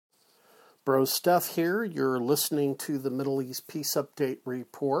Bro Steph here. You're listening to the Middle East Peace Update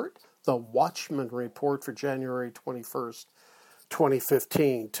Report, the Watchman Report for January 21st,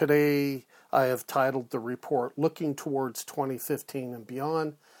 2015. Today, I have titled the report Looking Towards 2015 and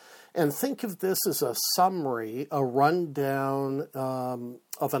Beyond. And think of this as a summary, a rundown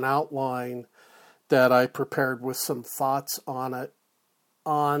of an outline that I prepared with some thoughts on it,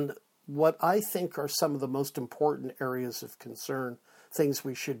 on what I think are some of the most important areas of concern, things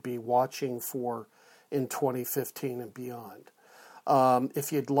we should be watching for in 2015 and beyond.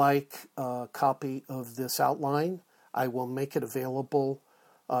 If you'd like a copy of this outline, I will make it available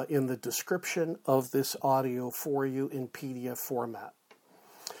in the description of this audio for you in PDF format.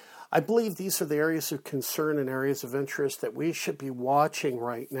 I believe these are the areas of concern and areas of interest that we should be watching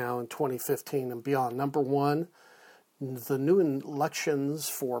right now in 2015 and beyond. Number one, the new elections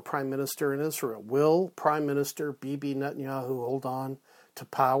for Prime Minister in Israel. Will Prime Minister Bibi Netanyahu hold on to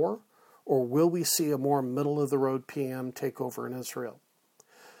power, or will we see a more middle-of-the-road PM take over in Israel?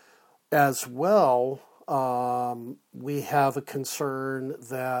 As well, we have a concern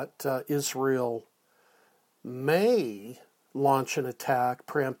that Israel may launch an attack,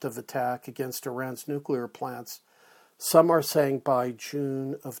 preemptive attack, against Iran's nuclear plants. Some are saying by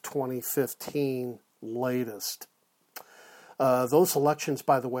June of 2015 latest. Those elections,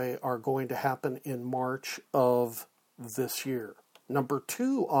 by the way, are going to happen in March of this year. Number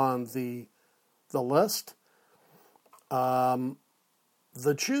two on the list, the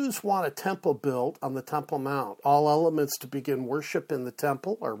Jews want a temple built on the Temple Mount. All elements to begin worship in the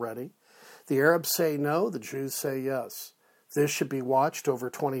temple are ready. The Arabs say no, the Jews say yes. This should be watched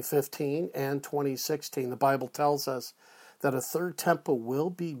over 2015 and 2016. The Bible tells us that a third temple will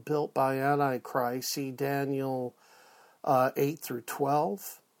be built by Antichrist. See Daniel 8 through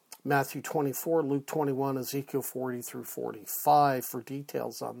 12, Matthew 24, Luke 21, Ezekiel 40 through 45 for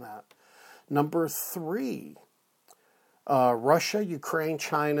details on that. Number three, Russia, Ukraine,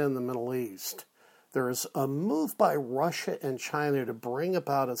 China, and the Middle East. There is a move by Russia and China to bring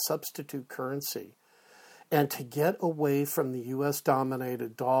about a substitute currency and to get away from the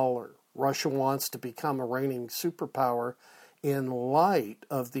U.S.-dominated dollar. Russia wants to become a reigning superpower in light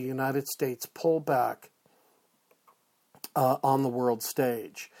of the United States pullback on the world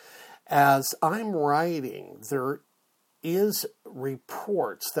stage. As I'm writing, there is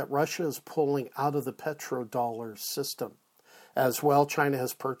reports that Russia is pulling out of the petrodollar system. As well, China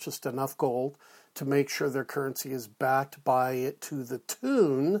has purchased enough gold to make sure their currency is backed by it to the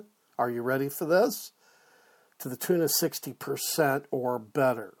tune, are you ready for this? To the tune of 60% or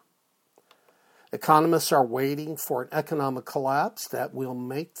better. Economists are waiting for an economic collapse that will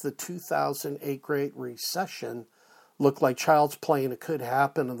make the 2008 Great Recession look like child's play, and it could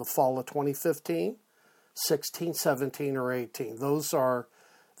happen in the fall of 2015, 16, 17, or 18. Those are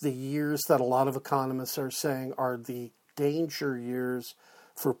the years that a lot of economists are saying are the danger years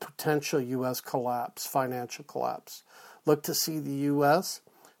for potential U.S. collapse, financial collapse. Look to see the U.S.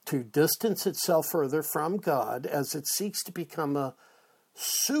 to distance itself further from God as it seeks to become a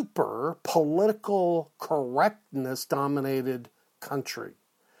super political correctness-dominated country.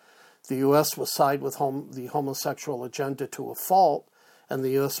 The U.S. will side with the homosexual agenda to a fault, and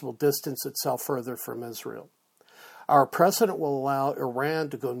the U.S. will distance itself further from Israel. Our president will allow Iran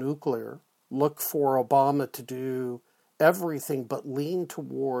to go nuclear, look for Obama to do everything but lean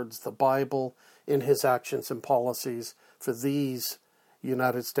towards the Bible in his actions and policies for these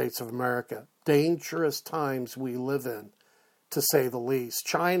United States of America. Dangerous times we live in, to say the least.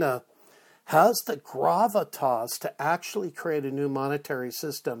 China has the gravitas to actually create a new monetary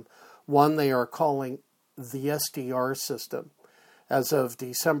system, one they are calling the SDR system. As of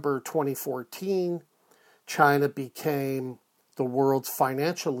December 2014, China became the world's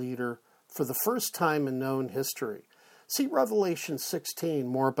financial leader for the first time in known history. See Revelation 16,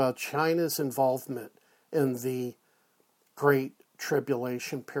 more about China's involvement in the Great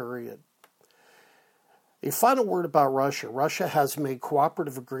Tribulation period. A final word about Russia. Russia has made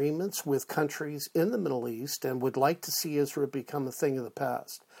cooperative agreements with countries in the Middle East and would like to see Israel become a thing of the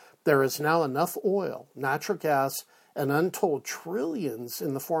past. There is now enough oil, natural gas, and untold trillions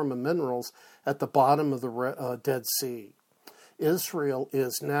in the form of minerals at the bottom of the Dead Sea. Israel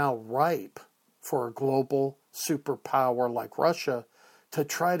is now ripe for a global superpower like Russia to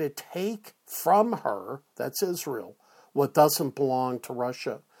try to take from her, that's Israel, what doesn't belong to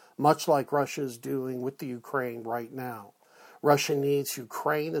Russia, much like Russia is doing with the Ukraine right now. Russia needs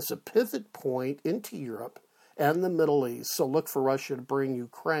Ukraine as a pivot point into Europe and the Middle East, so look for Russia to bring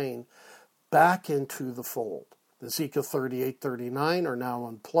Ukraine back into the fold. Ezekiel 38:39 are now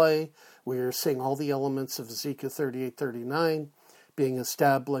in play. We are seeing all the elements of Ezekiel 38:39 being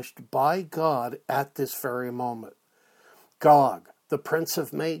established by God at this very moment. Gog, the prince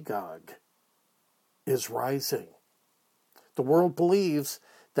of Magog, is rising. The world believes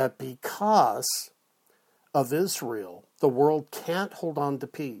that because of Israel, the world can't hold on to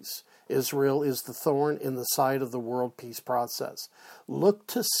peace. Israel is the thorn in the side of the world peace process. Look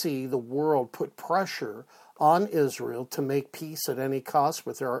to see the world put pressure on Israel to make peace at any cost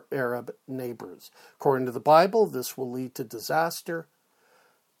with our Arab neighbors. According to the Bible, this will lead to disaster.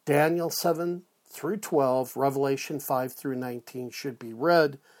 Daniel 7 through 12, Revelation 5 through 19 should be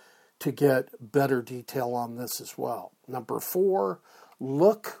read to get better detail on this as well. Number 4,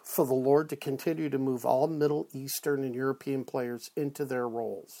 look for the Lord to continue to move all Middle Eastern and European players into their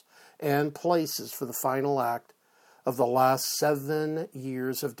roles and places for the final act of the last 7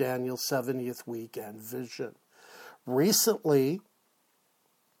 years of Daniel's 70th week and vision. Recently,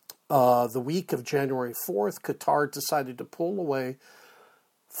 the week of January 4th, Qatar decided to pull away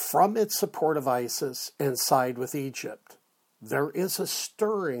from its support of ISIS and side with Egypt. There is a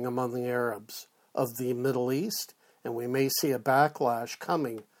stirring among the Arabs of the Middle East, and we may see a backlash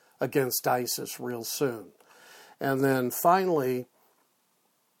coming against ISIS real soon. And then finally,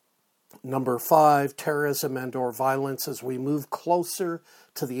 number 5, terrorism and/or violence. As we move closer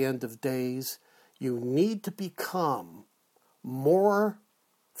to the end of days, you need to become more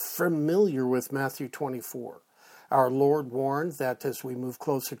familiar with Matthew 24. Our Lord warned that as we move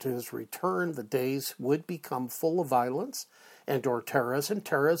closer to his return, the days would become full of violence and/or terrorism.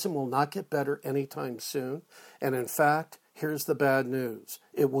 Terrorism will not get better anytime soon. And in fact, here's the bad news.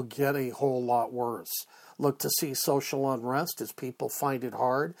 It will get a whole lot worse. Look to see social unrest as people find it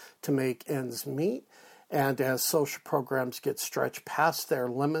hard to make ends meet, and as social programs get stretched past their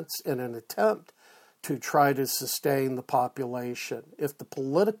limits in an attempt to try to sustain the population. If the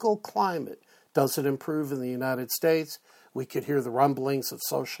political climate doesn't improve in the United States, we could hear the rumblings of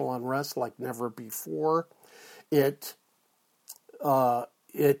social unrest like never before. It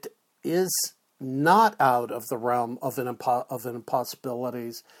is not out of the realm of an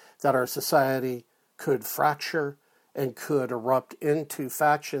impossibilities that our society could fracture and could erupt into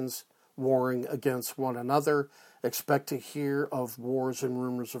factions warring against one another. Expect to hear of wars and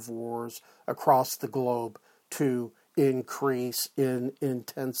rumors of wars across the globe to increase in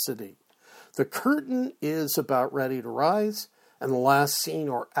intensity. The curtain is about ready to rise, and the last scene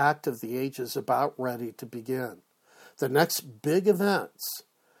or act of the age is about ready to begin. The next big events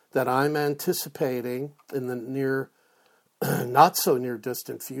that I'm anticipating in the near, not so near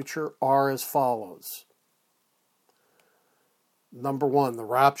distant future are as follows. Number 1, the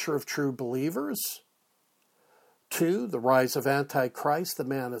rapture of true believers. 2, the rise of Antichrist, the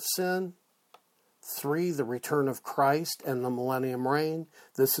man of sin. 3, the return of Christ and the millennium reign.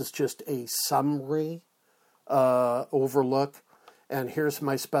 This is just a summary overlook. And here's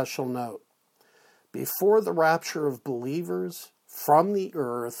my special note. Before the rapture of believers from the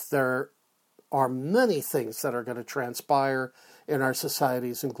earth, there are many things that are going to transpire in our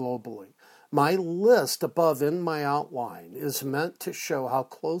societies and globally. My list above in my outline is meant to show how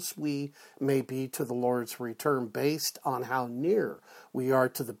close we may be to the Lord's return based on how near we are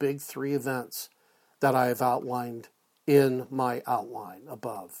to the big 3 events that I have outlined in my outline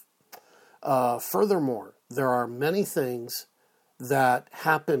above. Furthermore, there are many things that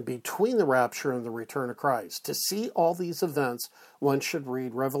happen between the rapture and the return of Christ. To see all these events, one should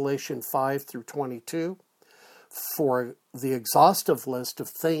read Revelation 5 through 22 for the exhaustive list of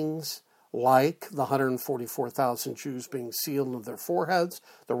things like the 144,000 Jews being sealed in their foreheads,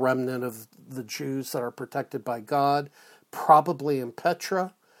 the remnant of the Jews that are protected by God, probably in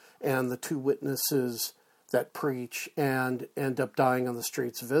Petra, and the 2 witnesses that preach and end up dying on the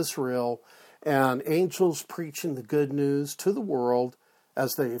streets of Israel, and angels preaching the good news to the world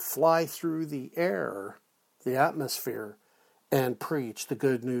as they fly through the air, the atmosphere, and preach the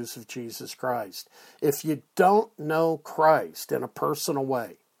good news of Jesus Christ. If you don't know Christ in a personal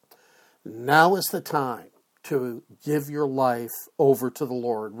way, now is the time to give your life over to the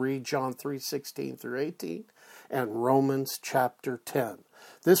Lord. Read John 3:16 through 18 and Romans chapter 10.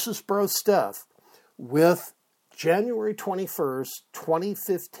 This is Bro Steph with January 21st,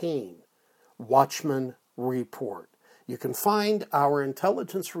 2015 Watchman Report. You can find our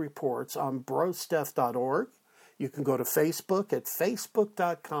intelligence reports on brosteph.org. You can go to Facebook at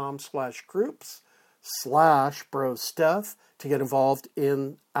facebook.com/groups/brosteph to get involved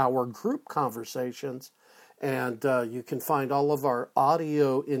in our group conversations. And you can find all of our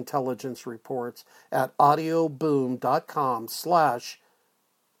audio intelligence reports at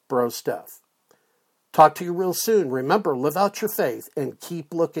audioboom.com/brosteph. Talk to you real soon. Remember, live out your faith and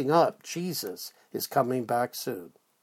keep looking up. Jesus is coming back soon.